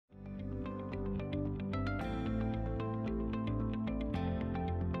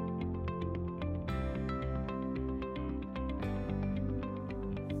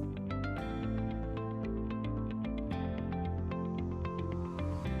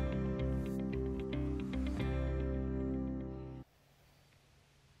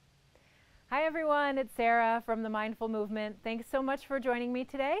everyone, it's Sarah from the Mindful Movement. Thanks so much for joining me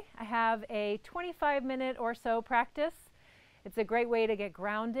today. I have a 25-minute or so practice. It's a great way to get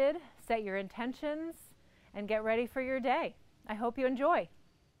grounded, set your intentions, and get ready for your day. I hope you enjoy.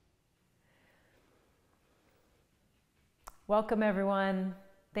 Welcome everyone.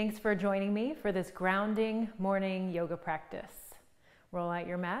 Thanks for joining me for this grounding morning yoga practice. Roll out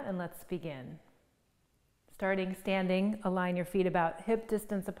your mat and let's begin. Starting standing, align your feet about hip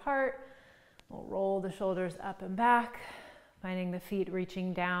distance apart. We'll roll the shoulders up and back, finding the feet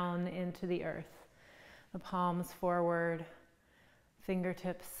reaching down into the earth. The palms forward,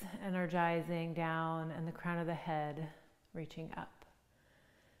 fingertips energizing down, and the crown of the head reaching up.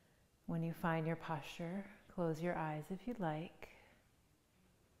 When you find your posture, close your eyes if you'd like.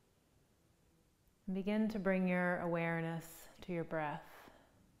 And begin to bring your awareness to your breath,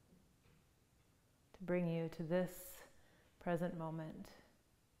 to bring you to this present moment.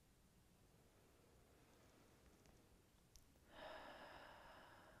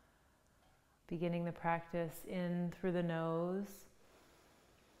 Beginning the practice in through the nose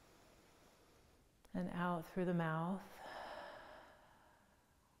and out through the mouth.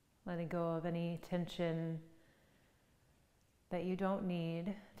 Letting go of any tension that you don't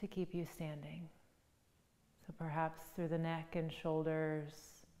need to keep you standing. So perhaps through the neck and shoulders,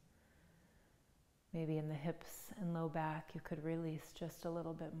 maybe in the hips and low back, you could release just a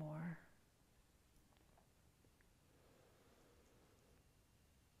little bit more.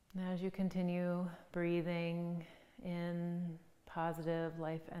 And as you continue breathing in positive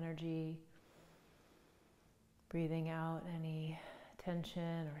life energy, breathing out any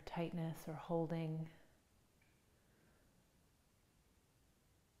tension or tightness or holding,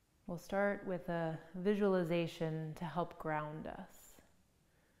 we'll start with a visualization to help ground us.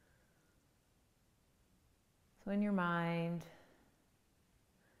 So in your mind,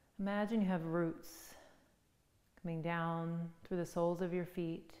 imagine you have roots coming down through the soles of your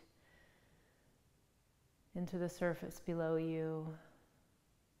feet into the surface below you,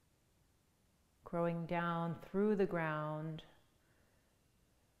 growing down through the ground,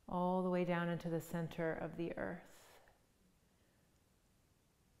 all the way down into the center of the earth.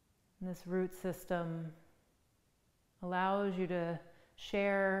 And this root system allows you to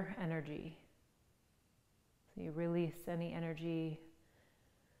share energy. So you release any energy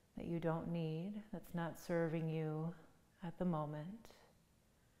that you don't need, that's not serving you at the moment.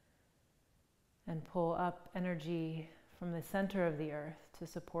 And pull up energy from the center of the earth to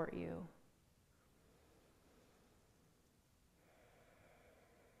support you.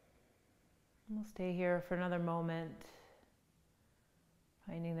 We'll stay here for another moment,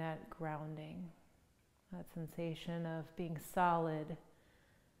 finding that grounding, that sensation of being solid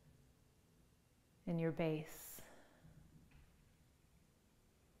in your base.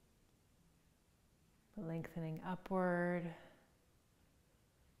 But lengthening upward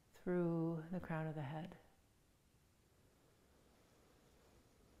through the crown of the head.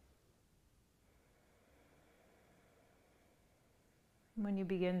 When you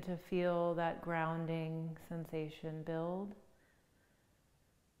begin to feel that grounding sensation build,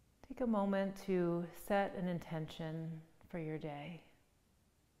 take a moment to set an intention for your day.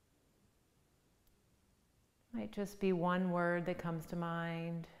 It might just be one word that comes to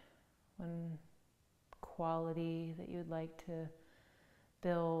mind, one quality that you'd like to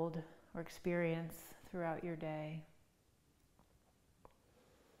build or experience throughout your day.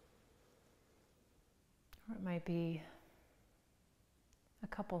 Or it might be a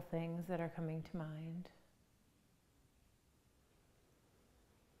couple things that are coming to mind.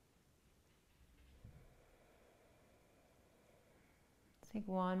 Let's take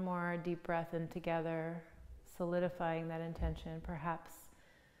one more deep breath in together, solidifying that intention, perhaps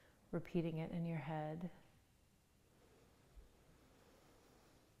repeating it in your head.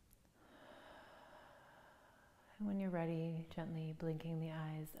 And when you're ready, gently blinking the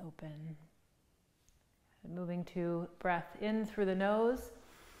eyes open. And moving to breath in through the nose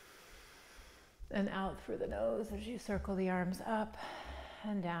and out through the nose as you circle the arms up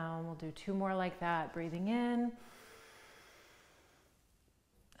and down. We'll do two more like that. Breathing in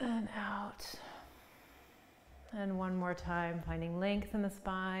and out. And one more time, finding length in the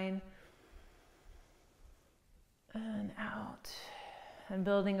spine and out. And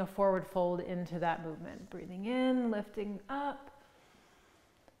building a forward fold into that movement. Breathing in, lifting up,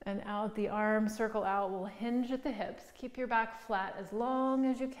 and out. The arms circle out, will hinge at the hips. Keep your back flat as long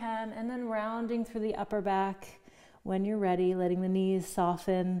as you can, and then rounding through the upper back when you're ready, letting the knees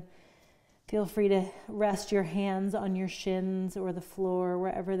soften. Feel free to rest your hands on your shins or the floor,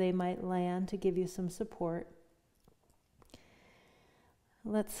 wherever they might land, to give you some support.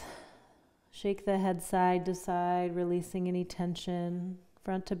 Let's Shake the head side to side, releasing any tension,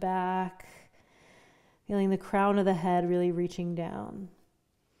 front to back. Feeling the crown of the head really reaching down.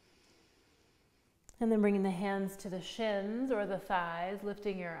 And then bringing the hands to the shins or the thighs,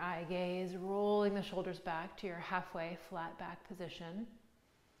 lifting your eye gaze, rolling the shoulders back to your halfway flat back position.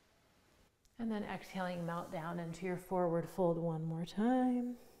 And then exhaling, melt down into your forward fold one more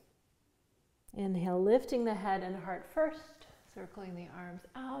time. Inhale, lifting the head and heart first, circling the arms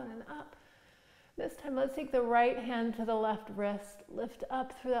out and up. This time, let's take the right hand to the left wrist, lift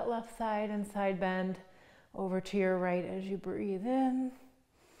up through that left side and side bend over to your right as you breathe in.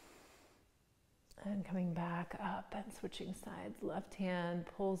 And coming back up and switching sides. Left hand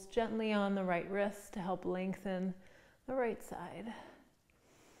pulls gently on the right wrist to help lengthen the right side.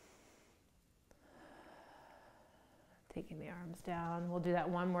 Taking the arms down. We'll do that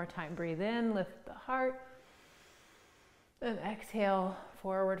one more time. Breathe in, lift the heart. And exhale,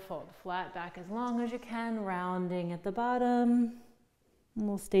 forward fold. Flat back as long as you can, rounding at the bottom. And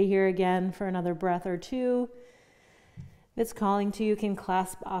we'll stay here again for another breath or two. If it's calling to you, you can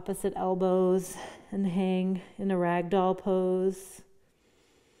clasp opposite elbows and hang in a ragdoll pose.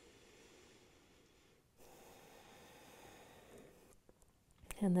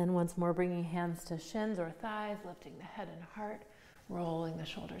 And then once more, bringing hands to shins or thighs, lifting the head and heart, rolling the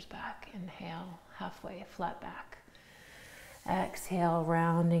shoulders back. Inhale, halfway, flat back. Exhale,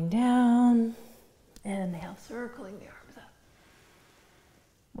 rounding down. Inhale, circling the arms up.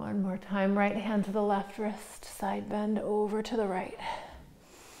 One more time, right hand to the left wrist, side bend over to the right.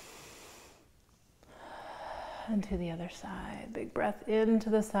 And to the other side. Big breath into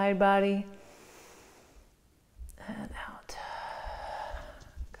the side body. And out.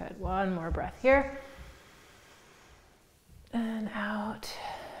 Good, one more breath here. And out.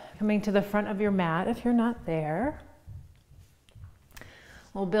 Coming to the front of your mat if you're not there.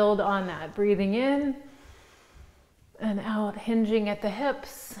 We'll build on that, breathing in and out, hinging at the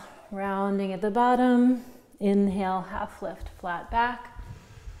hips, rounding at the bottom. Inhale, half lift, flat back.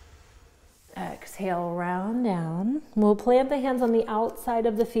 Exhale, round down. We'll plant the hands on the outside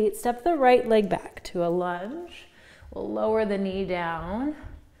of the feet, step the right leg back to a lunge. We'll lower the knee down.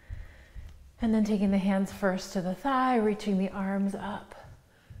 And then taking the hands first to the thigh, reaching the arms up.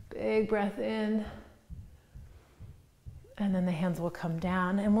 Big breath in. And then the hands will come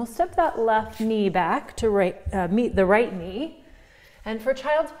down, and we'll step that left knee back to meet the right knee. And for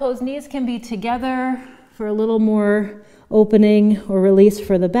child's pose, knees can be together for a little more opening or release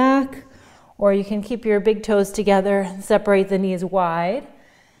for the back, or you can keep your big toes together and separate the knees wide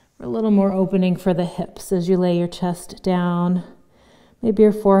for a little more opening for the hips as you lay your chest down. Maybe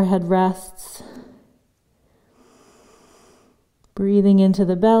your forehead rests. Breathing into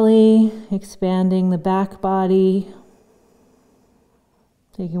the belly, expanding the back body.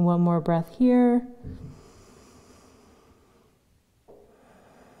 Taking one more breath here.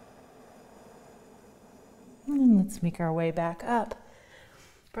 And let's make our way back up.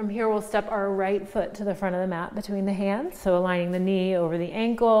 From here, we'll step our right foot to the front of the mat between the hands. So aligning the knee over the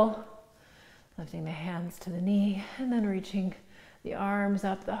ankle, lifting the hands to the knee, and then reaching the arms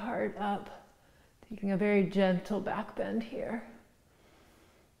up, the heart up. Taking a very gentle back bend here.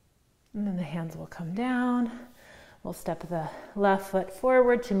 And then the hands will come down. We'll step the left foot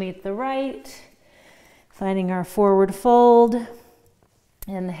forward to meet the right, finding our forward fold.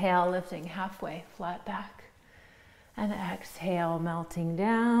 Inhale, lifting halfway, flat back. And exhale, melting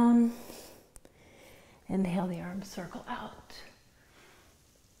down. Inhale, the arms circle out.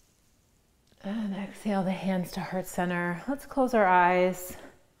 And exhale, the hands to heart center. Let's close our eyes.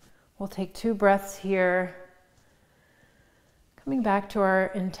 We'll take 2 breaths here. Coming back to our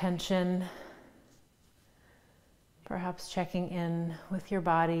intention. Perhaps checking in with your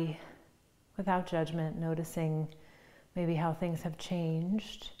body without judgment, noticing maybe how things have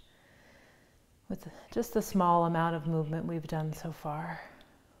changed with just the small amount of movement we've done so far.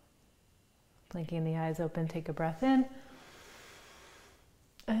 Blinking the eyes open, take a breath in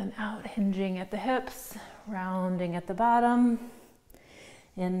and out, hinging at the hips, rounding at the bottom.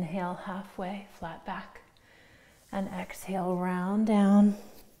 Inhale, halfway, flat back, and exhale, round down.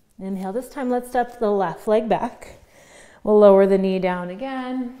 Inhale, this time let's step the left leg back. We'll lower the knee down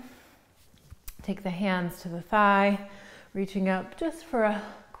again. Take the hands to the thigh, reaching up just for a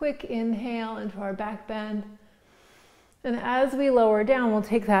quick inhale into our back bend. And as we lower down, we'll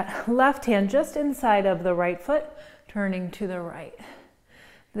take that left hand just inside of the right foot, turning to the right.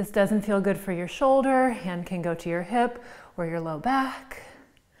 If this doesn't feel good for your shoulder, hand can go to your hip or your low back.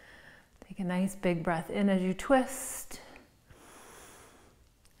 Take a nice big breath in as you twist.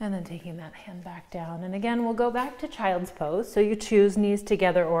 And then taking that hand back down. And again, we'll go back to child's pose. So you choose knees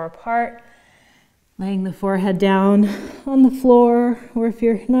together or apart. Laying the forehead down on the floor, or if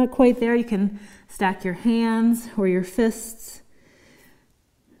you're not quite there, you can stack your hands or your fists.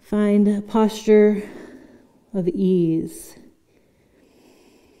 Find a posture of ease.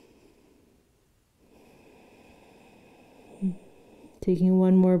 Taking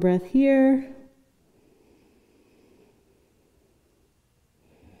one more breath here.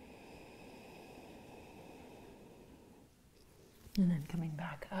 And then coming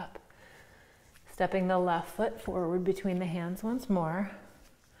back up. Stepping the left foot forward between the hands once more.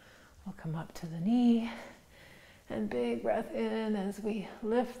 We'll come up to the knee. And big breath in as we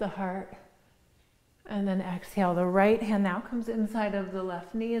lift the heart. And then exhale. The right hand now comes inside of the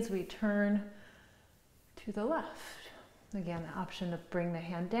left knee as we turn to the left. Again, the option to bring the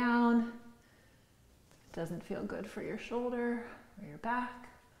hand down. It doesn't feel good for your shoulder or your back.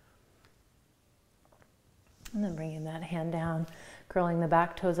 And then bringing that hand down, curling the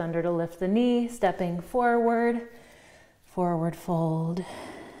back toes under to lift the knee, stepping forward, forward fold.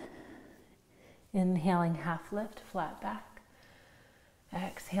 Inhaling, half lift, flat back.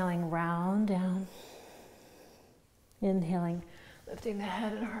 Exhaling, round down. Inhaling, lifting the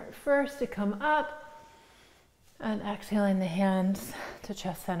head and heart first to come up. And exhaling the hands to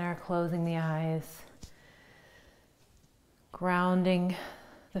chest center, closing the eyes. Grounding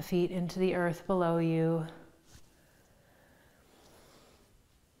the feet into the earth below you.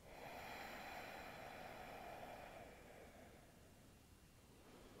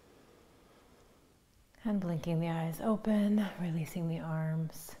 And blinking the eyes open, releasing the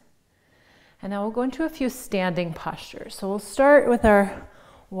arms. And now we'll go into a few standing postures. So we'll start with our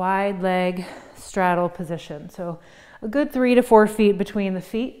wide leg straddle position. So a good 3 to 4 feet between the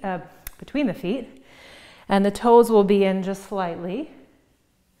feet, and the toes will be in just slightly.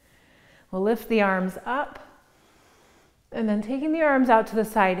 We'll lift the arms up, and then taking the arms out to the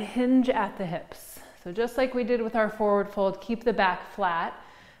side, hinge at the hips. So just like we did with our forward fold, keep the back flat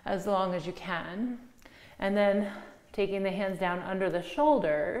as long as you can. And then taking the hands down under the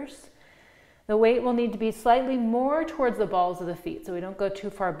shoulders, the weight will need to be slightly more towards the balls of the feet so we don't go too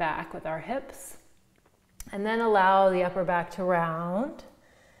far back with our hips. And then allow the upper back to round,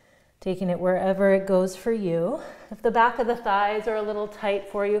 taking it wherever it goes for you. If the back of the thighs are a little tight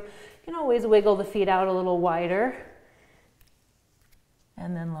for you, you can always wiggle the feet out a little wider.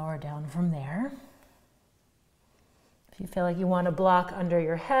 And then lower down from there. If you feel like you want to block under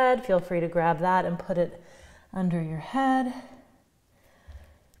your head, feel free to grab that and put it under your head.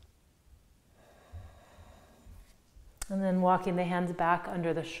 And then walking the hands back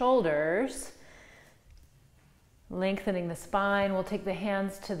under the shoulders, lengthening the spine. We'll take the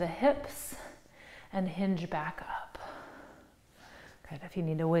hands to the hips and hinge back up. Good. If you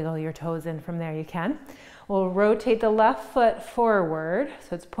need to wiggle your toes in from there, you can. We'll rotate the left foot forward,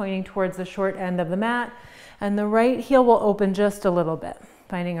 so it's pointing towards the short end of the mat, and the right heel will open just a little bit,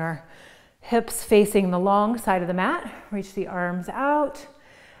 finding our hips facing the long side of the mat. Reach the arms out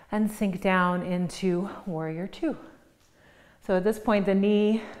and sink down into Warrior Two. So at this point,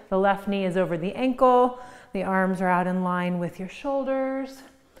 the left knee is over the ankle, the arms are out in line with your shoulders,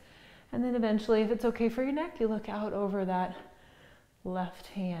 and then eventually, if it's okay for your neck, you look out over that left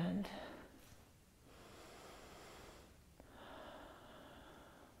hand.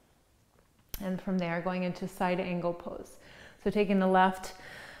 And from there, going into side angle pose. So taking the left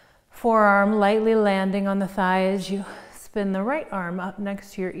forearm lightly landing on the thigh as you spin the right arm up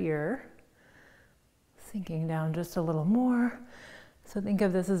next to your ear. Sinking down just a little more. So think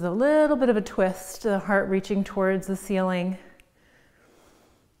of this as a little bit of a twist, the heart reaching towards the ceiling.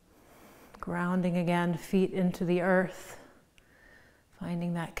 Grounding again, feet into the earth.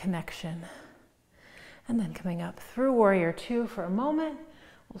 Finding that connection. And then coming up through Warrior Two for a moment.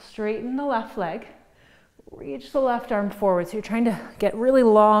 We'll straighten the left leg. Reach the left arm forward. So you're trying to get really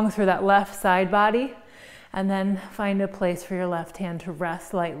long through that left side body. And then find a place for your left hand to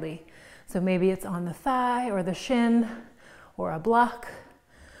rest lightly. So maybe it's on the thigh or the shin or a block.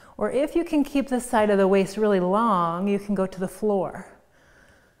 Or if you can keep this side of the waist really long, you can go to the floor.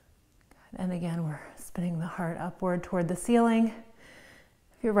 And again, we're spinning the heart upward toward the ceiling.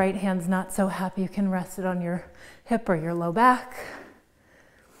 If your right hand's not so happy, you can rest it on your hip or your low back.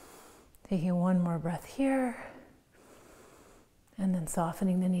 Taking one more breath here. And then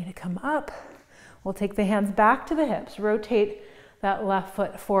softening the knee to come up. We'll take the hands back to the hips. Rotate that left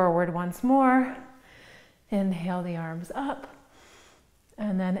foot forward once more. Inhale the arms up.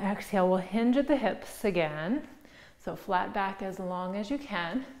 And then exhale, we'll hinge at the hips again. So flat back as long as you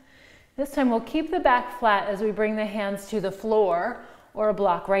can. This time we'll keep the back flat as we bring the hands to the floor or a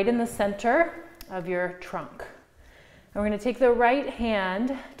block right in the center of your trunk. And we're going to take the right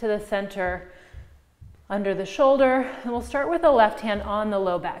hand to the center under the shoulder, and we'll start with the left hand on the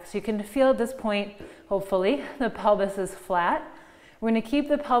low back. So you can feel at this point, hopefully, the pelvis is flat. We're going to keep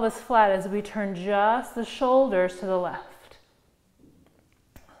the pelvis flat as we turn just the shoulders to the left.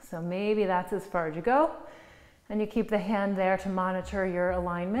 So maybe that's as far as you go, and you keep the hand there to monitor your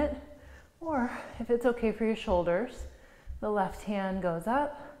alignment, or if it's okay for your shoulders, the left hand goes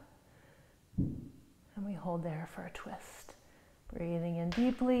up, and we hold there for a twist. Breathing in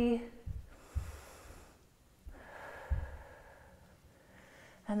deeply.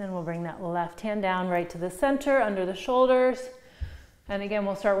 And then we'll bring that left hand down right to the center, under the shoulders. And again,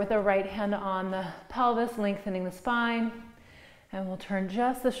 we'll start with the right hand on the pelvis, lengthening the spine. And we'll turn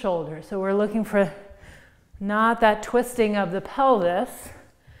just the shoulders. So we're looking for not that twisting of the pelvis,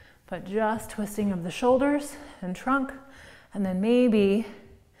 but just twisting of the shoulders and trunk. And then maybe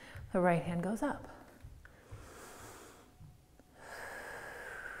the right hand goes up.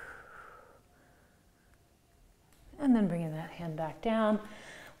 And then bringing that hand back down.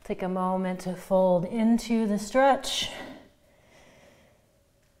 Take a moment to fold into the stretch.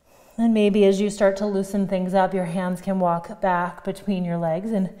 And maybe as you start to loosen things up, your hands can walk back between your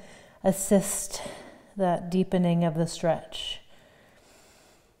legs and assist that deepening of the stretch.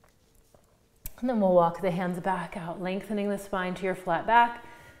 And then we'll walk the hands back out, lengthening the spine to your flat back,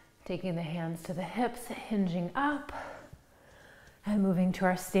 taking the hands to the hips, hinging up, and moving to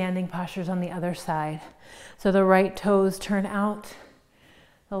our standing postures on the other side. So the right toes turn out.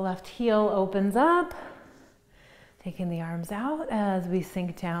 The left heel opens up, taking the arms out as we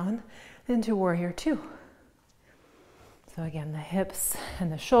sink down into Warrior Two. So again, the hips and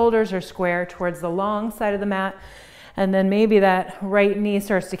the shoulders are square towards the long side of the mat, and then maybe that right knee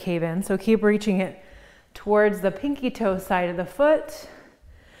starts to cave in. So keep reaching it towards the pinky toe side of the foot.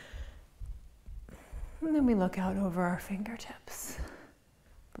 And then we look out over our fingertips.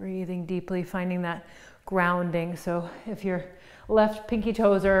 Breathing deeply, finding that grounding. So if your left pinky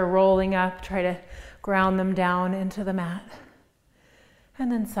toes are rolling up, try to ground them down into the mat.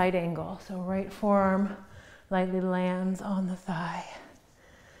 And then side angle. So right forearm lightly lands on the thigh.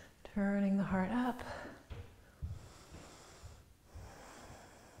 Turning the heart up.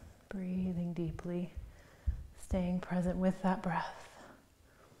 Breathing deeply, staying present with that breath.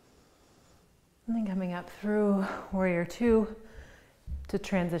 And then coming up through Warrior Two to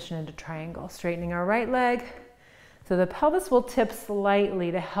transition into triangle. Straightening our right leg. So the pelvis will tip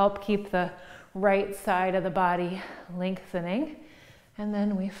slightly to help keep the right side of the body lengthening. And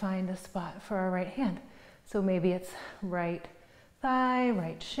then we find a spot for our right hand. So maybe it's right thigh,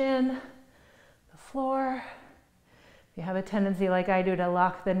 right shin, the floor. If you have a tendency like I do to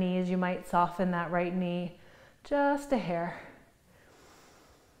lock the knees, you might soften that right knee just a hair.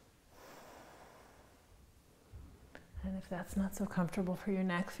 And if that's not so comfortable for your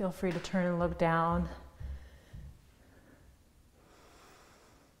neck, feel free to turn and look down.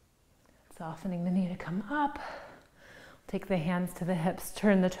 Softening the knee to come up. Take the hands to the hips,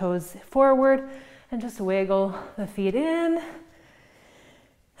 turn the toes forward, and just wiggle the feet in.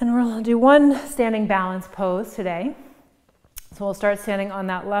 And we'll do one standing balance pose today. So we'll start standing on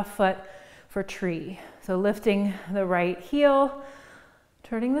that left foot for tree. So lifting the right heel,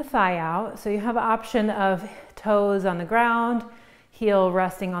 turning the thigh out. So you have an option of toes on the ground, heel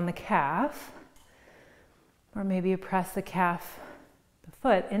resting on the calf. Or maybe you press the calf, the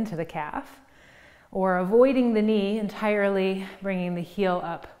foot into the calf. Or avoiding the knee entirely, bringing the heel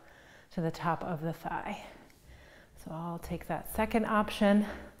up to the top of the thigh. So I'll take that second option.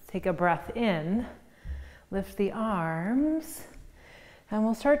 Take a breath in, lift the arms, and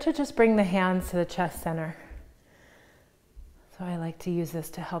we'll start to just bring the hands to the chest center. So I like to use this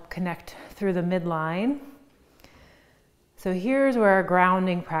to help connect through the midline. So here's where our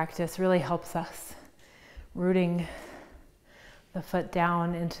grounding practice really helps us, rooting the foot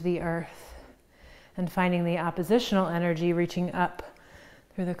down into the earth and finding the oppositional energy reaching up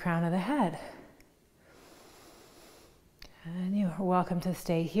through the crown of the head. And you are welcome to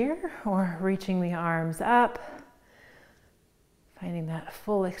stay here or reaching the arms up, finding that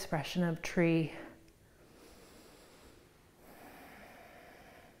full expression of tree.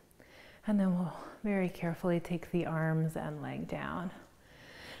 And then we'll very carefully take the arms and leg down.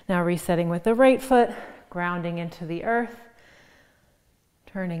 Now resetting with the right foot, grounding into the earth,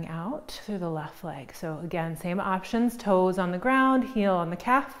 turning out through the left leg. So again, same options, toes on the ground, heel on the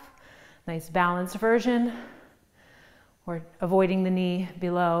calf. Nice balanced version. Or avoiding the knee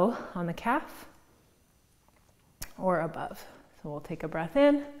below on the calf or above. So we'll take a breath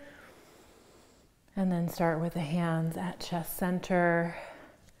in and then start with the hands at chest center.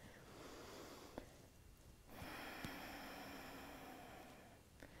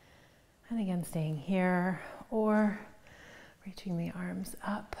 And again, staying here or reaching the arms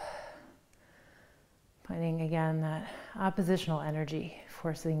up. Finding again that oppositional energy,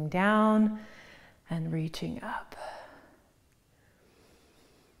 forcing down and reaching up.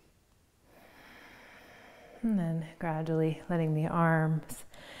 And then gradually letting the arms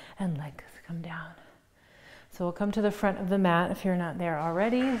and legs come down. So we'll come to the front of the mat if you're not there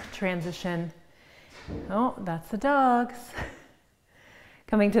already. Transition. Oh, that's the dogs.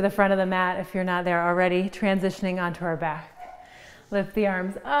 Coming to the front of the mat if you're not there already. Transitioning onto our back. Lift the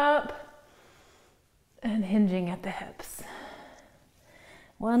arms up and hinging at the hips.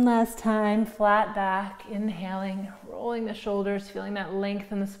 One last time, flat back, inhaling, rolling the shoulders, feeling that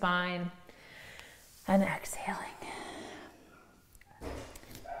length in the spine, and exhaling.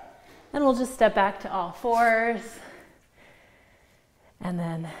 And we'll just step back to all fours and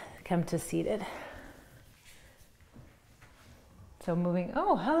then come to seated. So moving,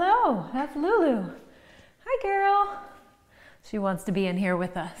 oh, hello, that's Lulu. Hi, girl. She wants to be in here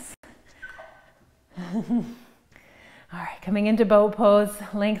with us. All right, coming into bow pose,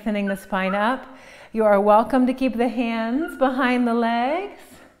 lengthening the spine up. You are welcome to keep the hands behind the legs,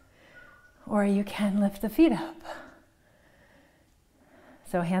 or you can lift the feet up.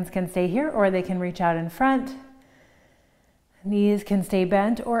 So hands can stay here, or they can reach out in front. Knees can stay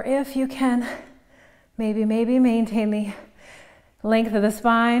bent, or if you can, maybe maintain the length of the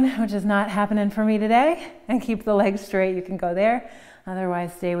spine, which is not happening for me today, and keep the legs straight. You can go there.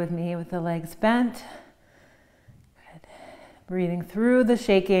 Otherwise, stay with me with the legs bent. Good. Breathing through the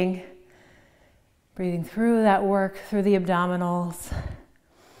shaking, breathing through that work, through the abdominals.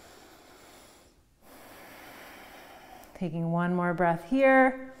 Taking one more breath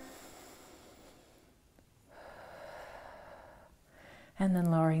here. And then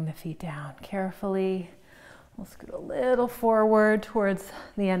lowering the feet down carefully. We'll scoot a little forward towards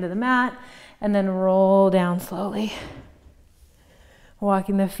the end of the mat and then roll down slowly.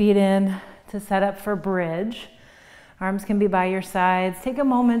 Walking the feet in to set up for bridge. Arms can be by your sides. Take a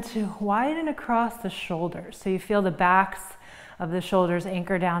moment to widen across the shoulders so you feel the backs of the shoulders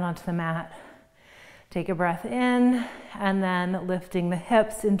anchor down onto the mat. Take a breath in and then lifting the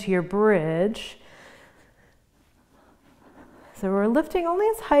hips into your bridge. So we're lifting only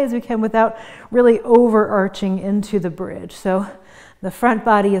as high as we can without really overarching into the bridge. So the front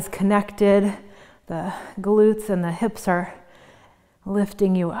body is connected, the glutes and the hips are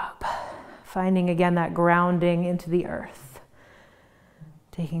lifting you up. Finding again that grounding into the earth.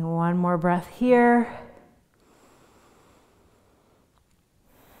 Taking one more breath here.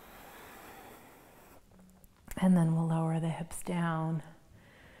 And then we'll lower the hips down.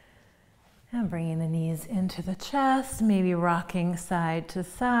 And bringing the knees into the chest, maybe rocking side to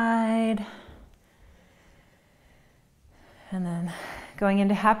side. And then going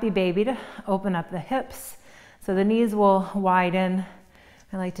into happy baby to open up the hips. So the knees will widen.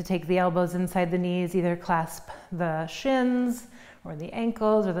 I like to take the elbows inside the knees, either clasp the shins or the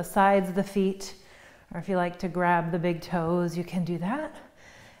ankles or the sides of the feet. Or if you like to grab the big toes, you can do that.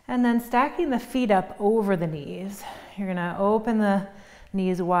 And then stacking the feet up over the knees. You're gonna open the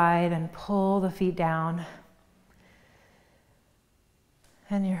knees wide and pull the feet down.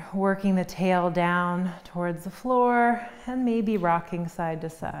 And you're working the tail down towards the floor and maybe rocking side to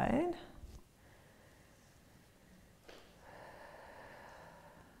side.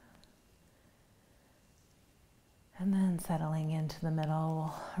 And then settling into the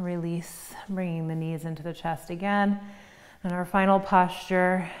middle, we'll release, bringing the knees into the chest again. And our final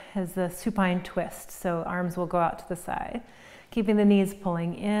posture is the supine twist. So arms will go out to the side. Keeping the knees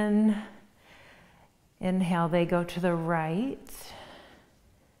pulling in. Inhale, they go to the right.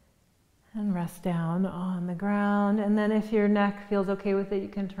 And rest down on the ground. And then if your neck feels okay with it, you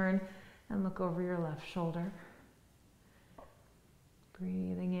can turn and look over your left shoulder.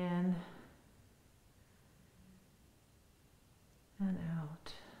 Breathing in. And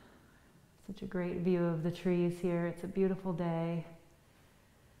out. Such a great view of the trees here. It's a beautiful day.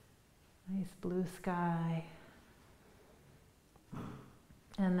 Nice blue sky.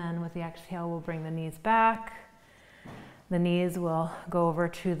 And then with the exhale, we'll bring the knees back. The knees will go over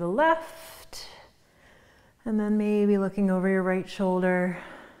to the left. And then maybe looking over your right shoulder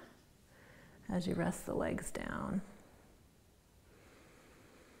as you rest the legs down.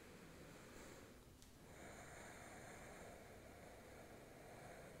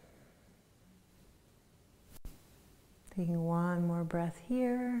 Taking one more breath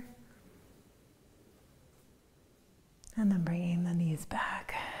here. And then bringing the knees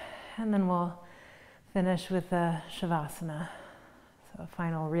back. And then we'll finish with a Shavasana. So a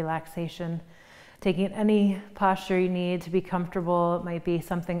final relaxation taking any posture you need to be comfortable. It might be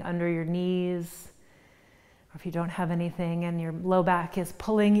something under your knees, or if you don't have anything and your low back is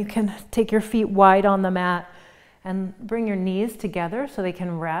pulling, you can take your feet wide on the mat and bring your knees together so they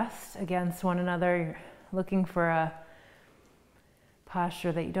can rest against one another. You're looking for a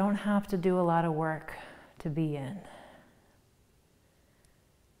posture that you don't have to do a lot of work to be in.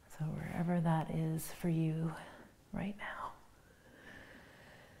 So wherever that is for you right now.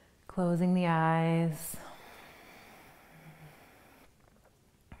 Closing the eyes.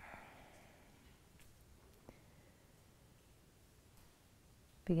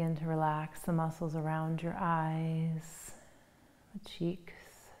 Begin to relax the muscles around your eyes, the cheeks.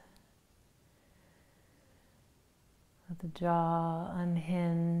 Let the jaw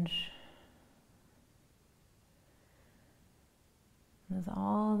unhinge. As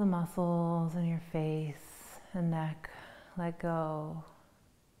all the muscles in your face and neck let go,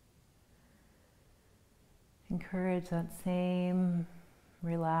 encourage that same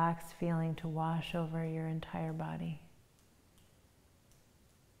relaxed feeling to wash over your entire body.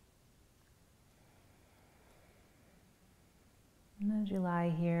 And as you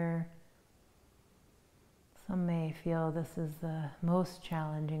lie here, some may feel this is the most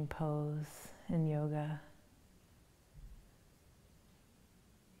challenging pose in yoga.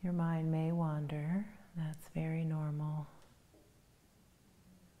 Your mind may wander. That's very normal.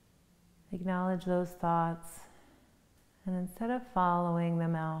 Acknowledge those thoughts, and instead of following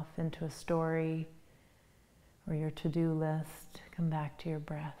them off into a story or your to-do list, come back to your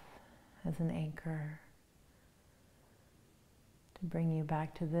breath as an anchor to bring you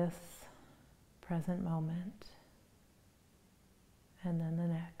back to this present moment and then the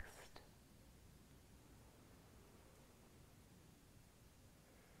next.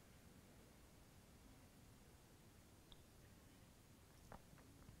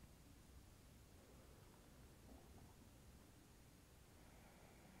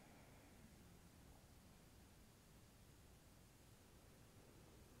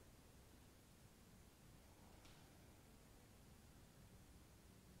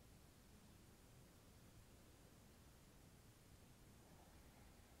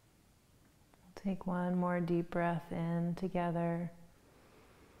 Take one more deep breath in together.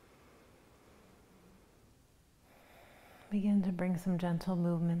 Begin to bring some gentle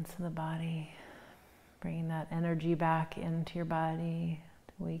movements to the body, bringing that energy back into your body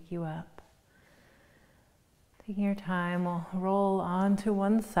to wake you up. Taking your time, we'll roll onto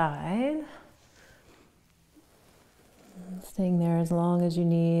one side. Staying there as long as you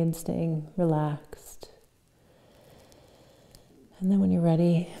need, staying relaxed. And then when you're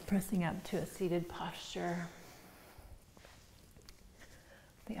ready, pressing up to a seated posture.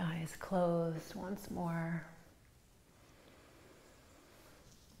 The eyes closed once more.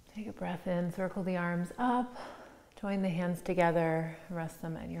 Take a breath in, circle the arms up, join the hands together, rest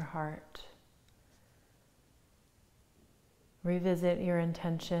them at your heart. Revisit your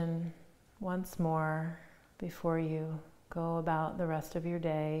intention once more before you go about the rest of your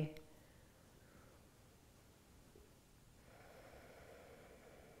day.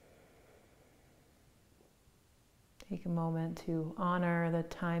 Take a moment to honor the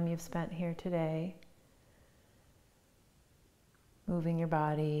time you've spent here today, moving your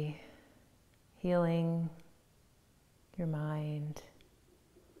body, healing your mind.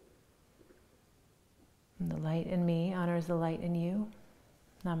 And the light in me honors the light in you.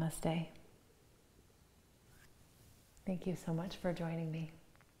 Namaste. Thank you so much for joining me.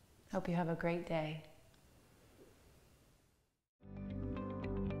 Hope you have a great day.